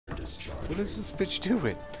What is this bitch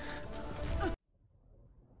doing?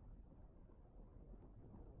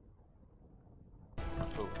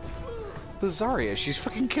 The Zarya, she's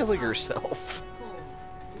fucking killing herself.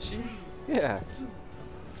 Is she? Yeah.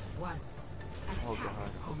 Oh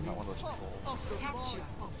god, not one of those trolls. Capture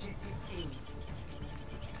objective A.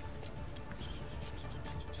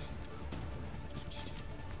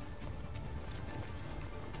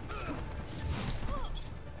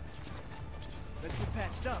 Let's get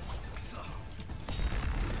patched up.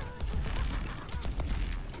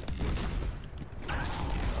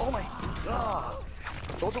 Oh my god!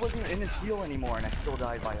 Soldier wasn't even in his heal anymore and I still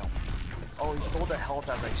died by him. Oh, he stole the health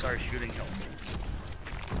as I started shooting him.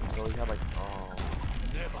 So he had like, oh.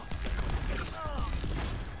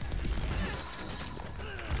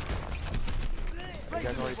 Are you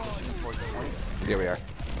guys already pushing towards the point? Here we are.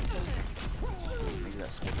 Maybe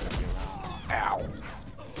that switch would be around. Ow.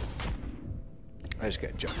 I just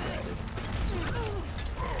got jumped ratted.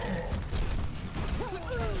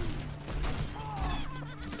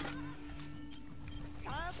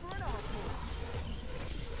 Time for an encore.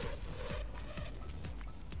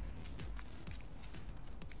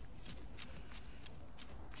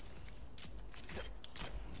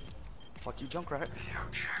 Fuck you, Junkrat. The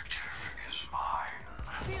objective is mine.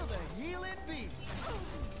 Feel the healing beat.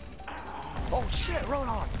 Oh shit,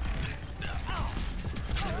 Roadhog!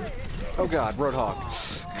 Oh god, Roadhog.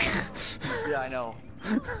 Yeah, I know.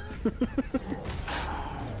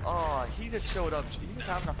 Oh, he just showed up. He just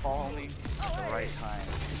happened to follow me at the right time.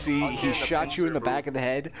 See, he shot you in the back of the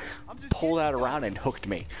head, pulled out around, and hooked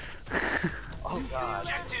me. Oh god.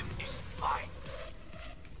 Objective is mine.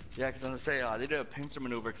 Yeah, because I'm gonna say they did a pincer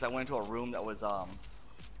maneuver because I went into a room that was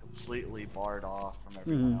completely barred off from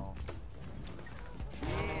everyone else.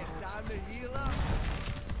 Yeah, time to heal up.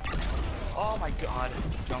 Oh my god,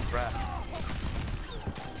 Junkrat.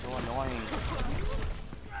 So annoying.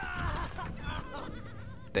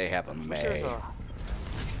 They have a There's May.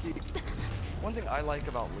 See, one thing I like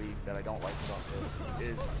about League that I don't like about this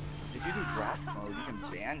is if you do draft mode, you can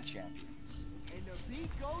ban champions. And the beat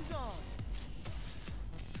goes on.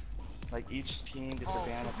 Like each team gets to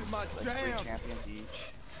ban this up is my to like 3 jam. champions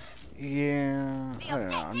each. Yeah, I don't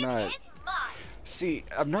know. I'm not. See,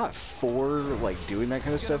 I'm not for like doing that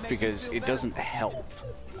kind of stuff because it doesn't help.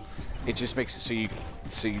 It just makes it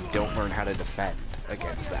so you don't learn how to defend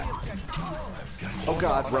against that. Oh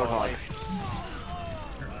god, Roadhog.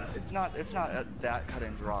 It's not that cut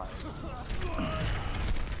and dry.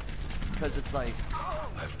 Because it's like,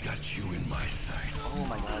 I've got you in my sights. oh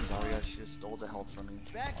my god, Zarya, she just stole the health from me.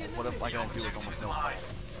 What am I gonna do with almost no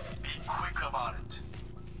health? Be quick about it.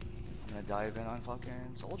 I'm gonna dive in on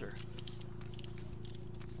fucking Soldier.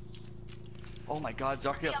 Oh my god,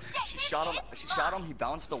 Zarya, she shot him, he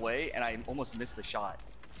bounced away, and I almost missed the shot.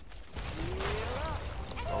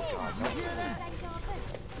 Oh god, no.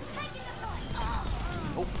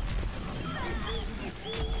 Oh.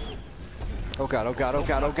 Oh god, oh god, oh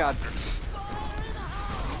god, oh god.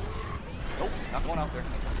 Nope, not going out there.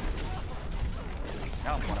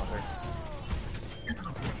 Now I'm going out there.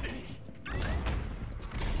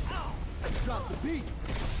 Drop the beat.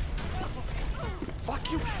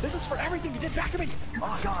 Fuck you! This is for everything you did back to me!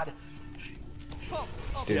 Oh god!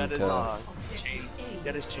 He had his chain. He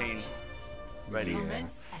had his chain ready.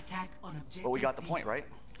 Commence attack on objective. But we got the point, right?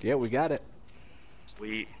 Yeah, we got it.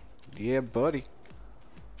 Sweet. Yeah, buddy.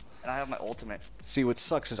 And I have my ultimate. See, what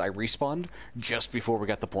sucks is I respawned just before we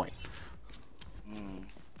got the point. Mm.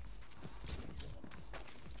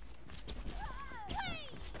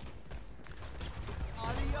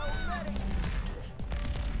 Audio ready.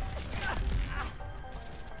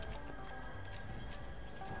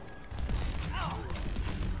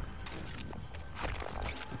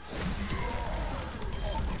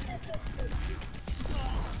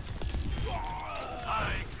 I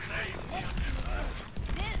claim the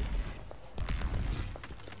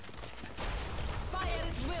Fire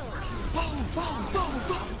at will. Boom! Boom! Boom!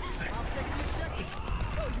 Boom!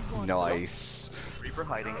 Nice. Reaper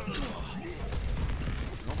hiding.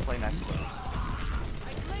 Don't play nice to those.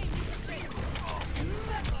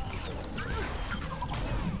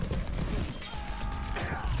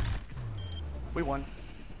 We won.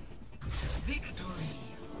 Victory.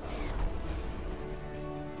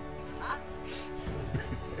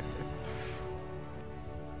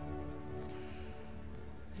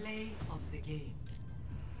 Play of the game.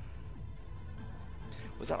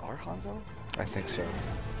 Was that our Hanzo? I think so.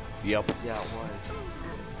 Yep. Yeah, it was.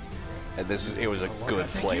 And it was a good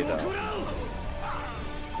play though.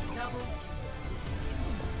 Double.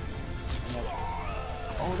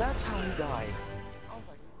 Oh, that's how he died. I was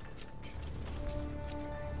like,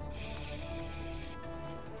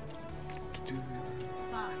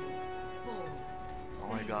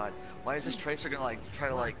 god. Why is this Tracer gonna like try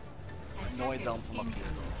to like annoy them from up here?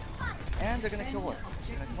 And they're gonna kill her.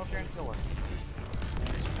 They're gonna come up here and kill us.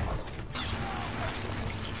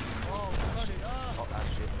 Oh,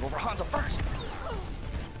 actually, go for Hanzo first!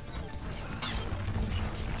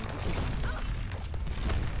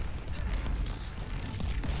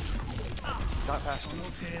 Got past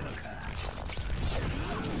him.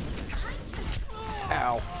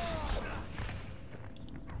 Ow.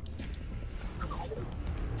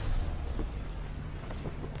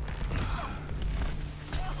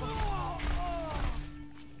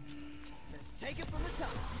 Take it from the top.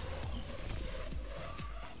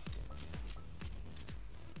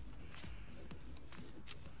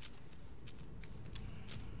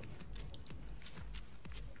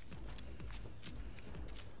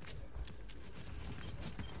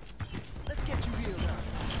 Let's get you healed up.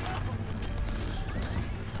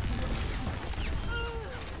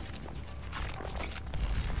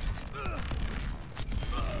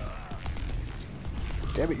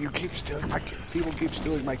 Damn it, you keep stealing my kills. People keep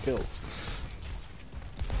stealing my kills.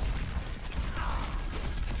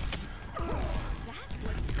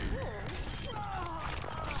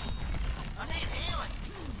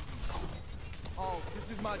 Oh,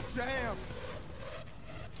 this is my jam.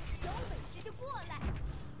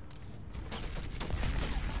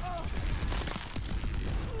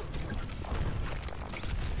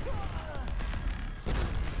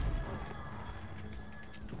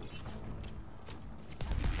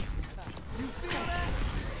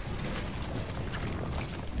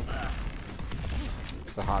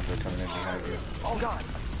 The Hanzo coming in behind you. Oh god!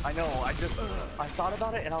 I know, I thought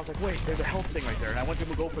about it and I was like, wait, there's a health thing right there, and I went to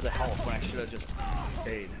go for the health when I should have just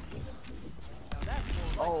stayed.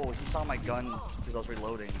 Oh, he saw my guns because I was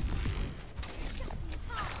reloading.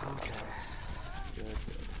 Okay. Good, good.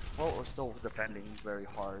 Well, we're still defending very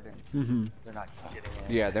hard and they're not getting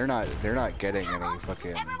in. Yeah, they're not getting any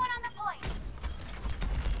fucking.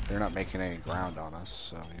 They're not making any ground on us,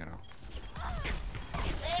 so you know.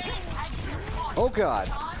 Oh god!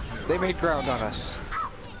 They made ground on us.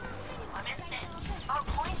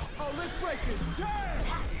 Oh, let's break it. Damn!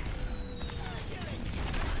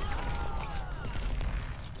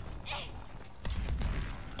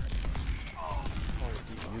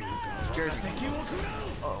 Scared me.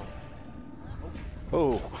 Uh-oh.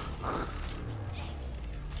 Oh.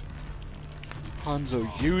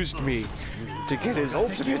 Hanzo used me to get his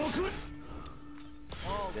ultimates.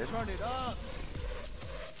 Oh, turn it up.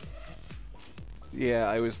 Yeah,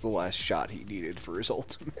 I was the last shot he needed for his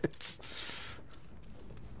ultimates.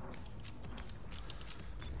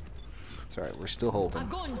 It's alright, we're still holding.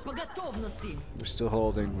 We're still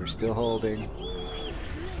holding, we're still holding.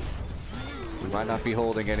 We might not be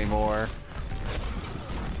holding anymore.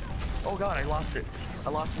 Oh god, I lost it. I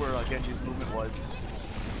lost where Genji's movement was.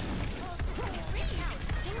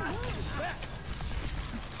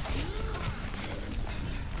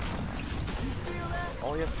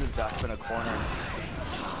 All he has to do is back in a corner.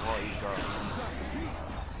 Oh, he's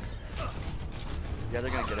yeah, they're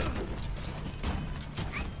gonna get it.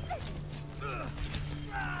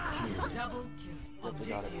 Double kill.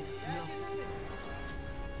 Objective lost.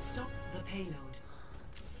 Stop the payload.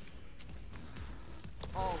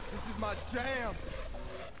 Oh, this is my jam.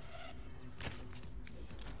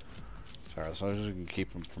 Sorry, as long as we can keep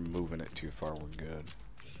them from moving it too far, we're good.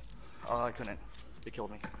 I couldn't. They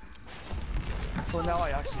killed me. So now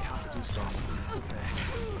I actually have to do stuff. Okay.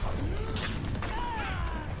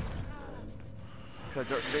 Because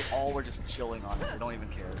they all were just chilling on it. They don't even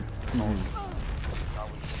care.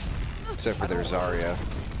 Except for their Zarya.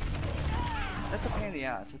 That's a pain in the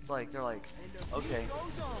ass. It's like, they're like, okay,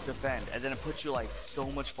 defend. And then it puts you like so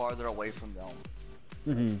much farther away from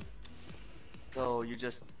them. So you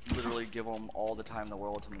just literally give them all the time in the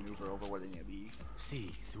world to maneuver over where they need to be.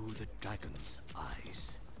 See through the dragon's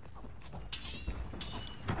eyes.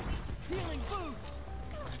 Healing boost.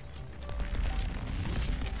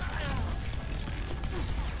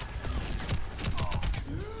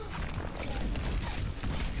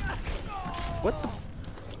 What the?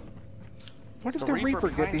 Why did The the Reaper Reaper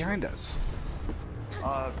get behind you. behind us?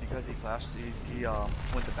 Because he flashed, he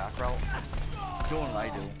went the back route. Doing what I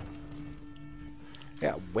do.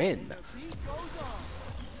 Yeah, when? The beat goes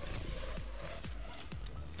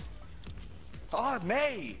on. Ah,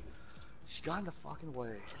 May! She got in the fucking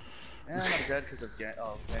way. And I'm dead because of Genji.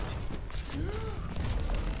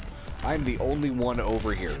 I'm the only one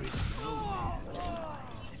over here.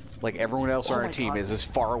 Like everyone else on Oh our my team God. is as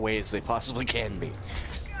far away as they possibly can be.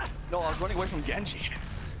 No, I was running away from Genji.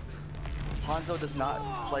 Hanzo does not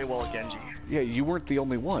play well at Genji. Yeah, you weren't the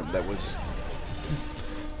only one that was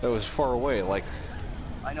far away. Like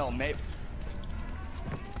I know, mate.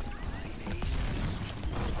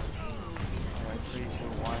 Alright, 3, 2,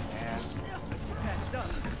 1, and...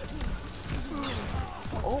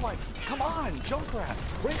 Oh my... Come on! Junkrat!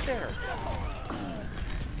 Right there!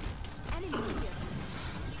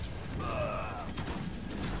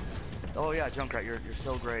 Oh yeah, Junkrat, you're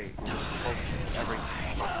so great. Focusing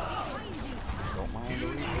everything. Don't mind the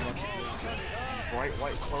bright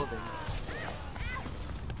white clothing.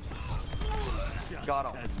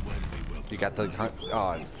 Got him. You got the hunt.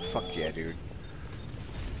 Oh, fuck yeah, dude.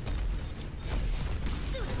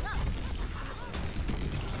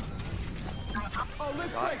 Oh,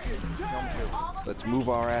 let's break it. Damn. Let's move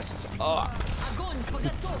our asses up.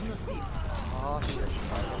 Oh shit.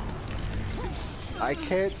 I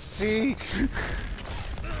can't see.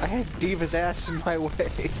 I had Diva's ass in my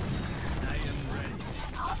way.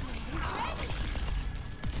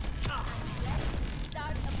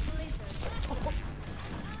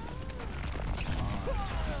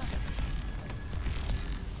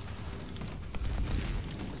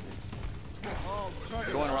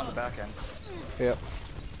 Going around the back end. Yep.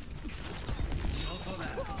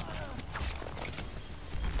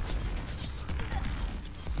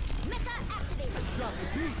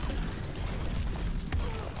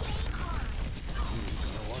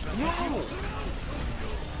 No!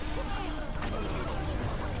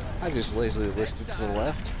 I just lazily listed to the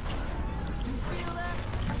left.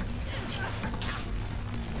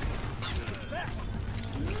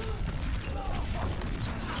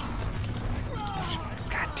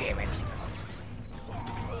 God damn it.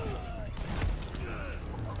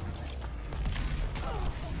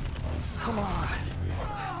 Come on!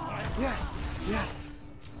 Yes! Yes!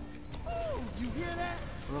 You hear that?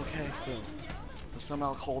 We're okay still. We're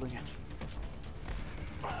somehow holding it.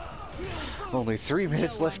 Only 3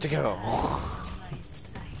 minutes left to go.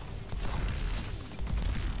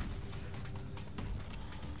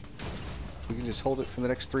 If we can just hold it for the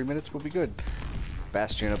next 3 minutes, we'll be good.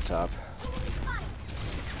 Bastion up top.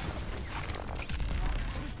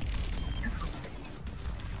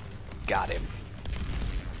 Got him.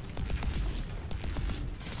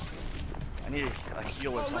 I need a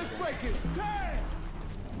heal or Oh, let's something. break it.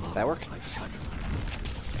 Damn. That work?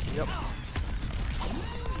 Yep.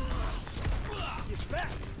 Get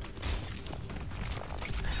back.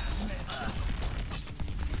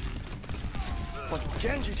 Fucking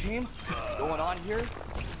Genji team going on here.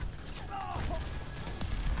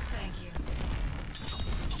 Thank you.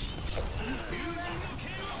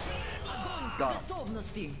 Got him.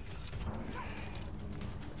 Готовности.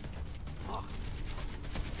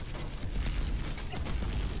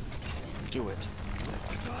 Do it.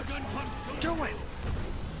 Do it!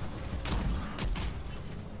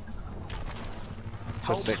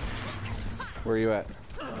 Let's see. Where are you at?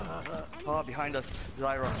 Behind us,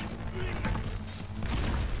 Zyra.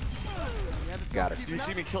 Got her. Did you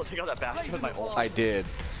see me take out that Bastion with my ult? I did.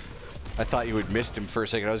 I thought you had missed him for a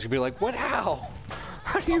second. I was gonna be like, what? How?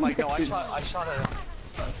 How do you Oh my miss? god, I shot a...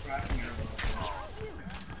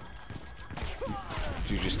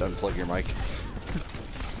 Did you just unplug your mic?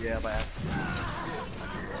 Yeah, by accident.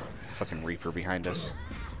 Fucking Reaper behind us.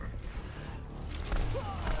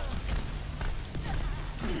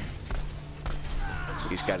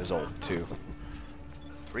 He's got his ult too.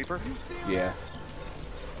 Reaper? Yeah.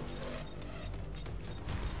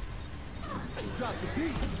 Drop the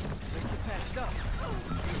beat. Make you passed up.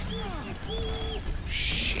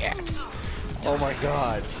 Shit. Oh my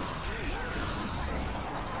god.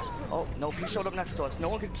 Oh, nope, he showed up next to us. No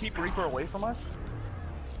one could keep Reaper away from us?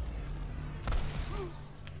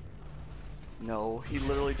 No, he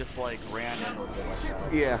literally just like ran in with it like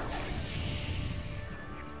that. Yeah.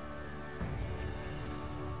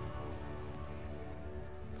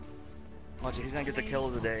 Watch it, he's gonna get the kill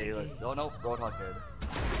of the day. Like, oh no, Roadhog did.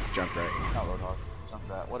 Junkrat. Not Roadhog.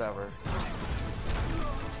 Junkrat, whatever.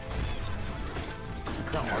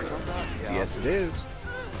 Is that our Junkrat? Yeah. Yes, it is.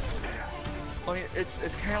 I mean,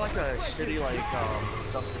 it's kind of like a shitty like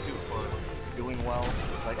substitute for doing well.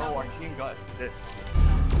 It's like, oh, our team got this